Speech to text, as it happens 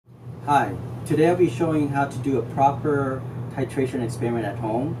Hi, today I'll be showing how to do a proper titration experiment at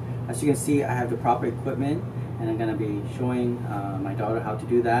home. As you can see, I have the proper equipment and I'm going to be showing my daughter how to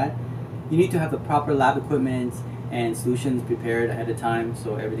do that. You need to have the proper lab equipment and solutions prepared ahead of time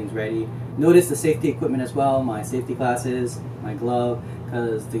so everything's ready. Notice the safety equipment as well, my safety glasses, my glove,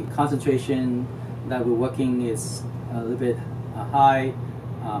 because the concentration that we're working is a little bit high,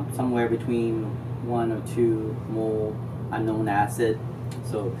 somewhere between 1 or 2 mole unknown acid.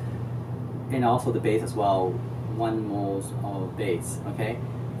 So, and also the base as well, 1 moles of base, okay,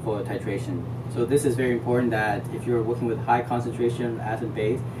 for titration. So this is very important that if you're working with high concentration of acid and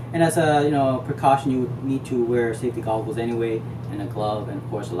base, and as a precaution, you would need to wear safety goggles anyway, and a glove, and of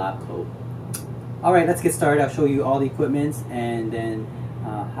course a lab coat. All right, let's get started. I'll show you all the equipment and then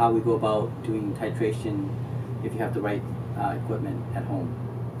how we go about doing titration if you have the right equipment at home.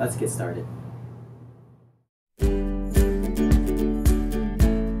 Let's get started.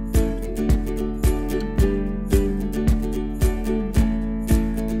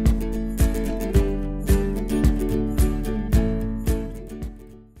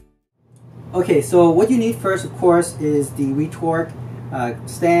 Okay, so what you need first, of course, is the retort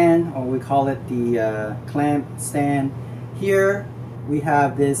stand, or we call it the clamp stand. Here we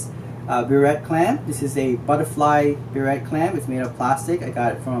have this burette clamp. This is a butterfly burette clamp. It's made of plastic. I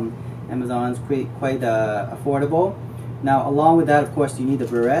got it from Amazon. It's quite affordable. Now, along with that, of course, you need the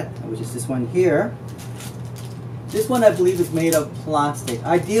burette, which is this one here. This one, I believe, is made of plastic.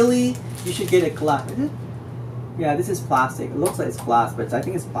 Ideally, you should get a glass. Is it? Yeah, this is plastic. It looks like it's glass, but I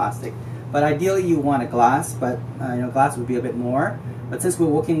think it's plastic. But ideally you want a glass, but glass would be a bit more. But since we're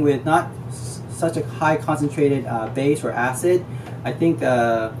working with not such a high concentrated base or acid, I think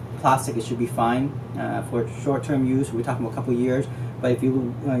plastic should be fine for short-term use. We're talking about a couple of years. But if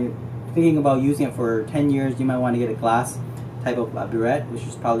you're thinking about using it for 10 years, you might want to get a glass type of burette, which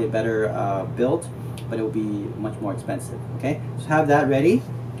is probably a better built, but it will be much more expensive. Okay, so have that ready.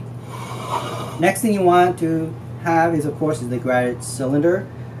 Next thing you want to have is, of course, the graded cylinder.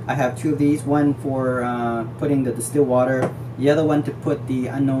 I have 2 of these, one for putting the distilled water, the other one to put the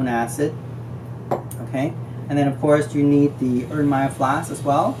unknown acid. Okay, and then of course you need the Erlenmeyer flask as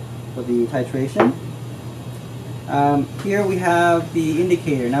well for the titration. Here we have the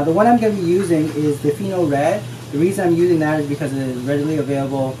indicator. Now the one I'm going to be using is the phenol red. The reason I'm using that is because it is readily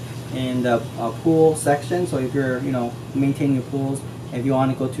available in the pool section. So if you're maintaining your pools, if you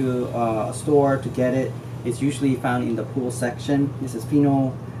want to go to a store to get it, it's usually found in the pool section. This is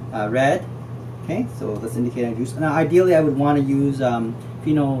phenol red. Okay, so that's indicator use. Now ideally I would want to use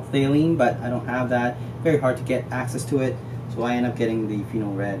phenolphthalein, but I don't have that. Very hard to get access to it, so I end up getting the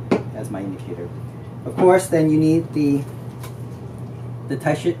phenol red as my indicator. Of course, then you need the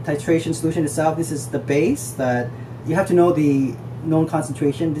titration solution itself. This is the base that you have to know the known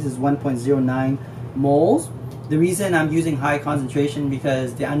concentration. This is 1.09 moles. The reason I'm using high concentration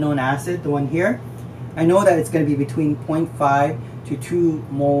because the unknown acid, the one here, I know that it's going to be between 0.5 to 2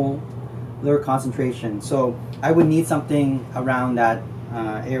 molar concentration. So I would need something around that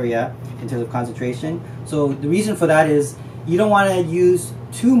area in terms of concentration. So the reason for that is you don't want to use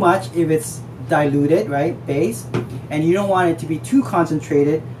too much if it's diluted, right, base, and you don't want it to be too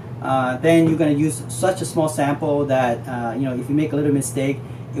concentrated. Then you're going to use such a small sample that if you make a little mistake,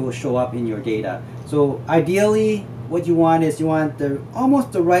 it will show up in your data. So ideally what you want is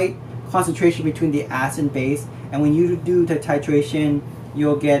almost the right concentration between the acid and base, and when you do the titration,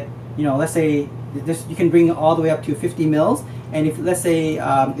 you'll get, let's say this, you can bring it all the way up to 50 mils, and if let's say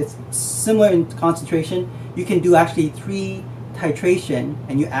it's similar in concentration, you can do actually 3 titration,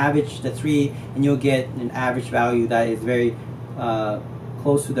 and you average the 3, and you'll get an average value that is very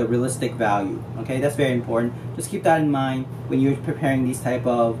close to the realistic value. Okay, that's very important. Just keep that in mind when you're preparing these type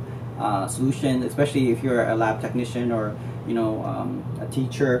of solutions, especially if you're a lab technician or a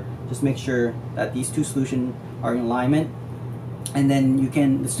teacher. Just make sure that these 2 solutions are in alignment, and then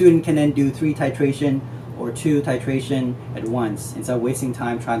the student can then do 3 titration or 2 titration at once instead of wasting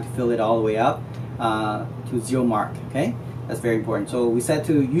time trying to fill it all the way up to 0 mark. Okay, that's very important. So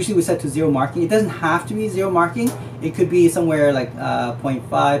usually we set to 0 marking. It doesn't have to be 0 marking. It could be somewhere like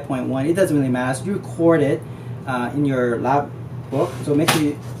 0.5, 0.1. It doesn't really matter. So you record it in your lab book. So make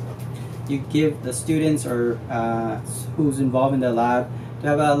sure you give the students or who's involved in the lab to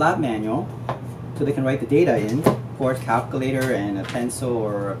have a lab manual so they can write the data in. Of course, calculator and a pencil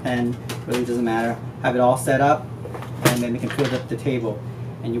or a pen, really doesn't matter. Have it all set up, and then they can fill up the table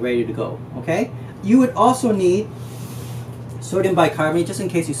and you're ready to go. Okay, you would also need sodium bicarbonate just in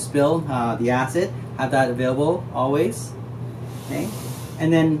case you spill the acid. Have that available always. Okay,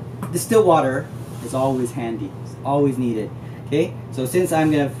 and then distilled water is always handy. It's always needed. Okay, so since I'm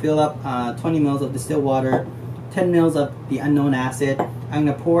going to fill up 20 mils of distilled water, 10 mils of the unknown acid, I'm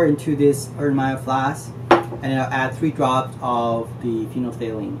going to pour into this Erlenmeyer flask, and then I'll add 3 drops of the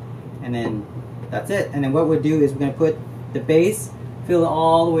phenolphthalein, and then that's it. And then what we'll do is we're going to put the base, fill it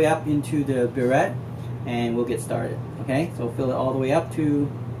all the way up into the burette, and we'll get started. Okay, so fill it all the way up to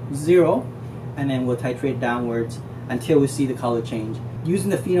 0, and then we'll titrate downwards until we see the color change. Using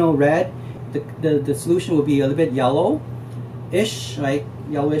the phenol red, the solution will be a little bit yellow-ish, like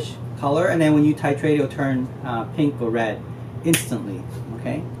yellowish color, and then when you titrate, it'll turn pink or red instantly.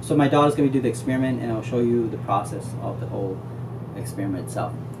 Okay, so my daughter's going to do the experiment, and I'll show you the process of the whole experiment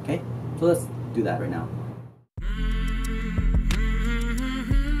itself. Okay, so let's do that right now.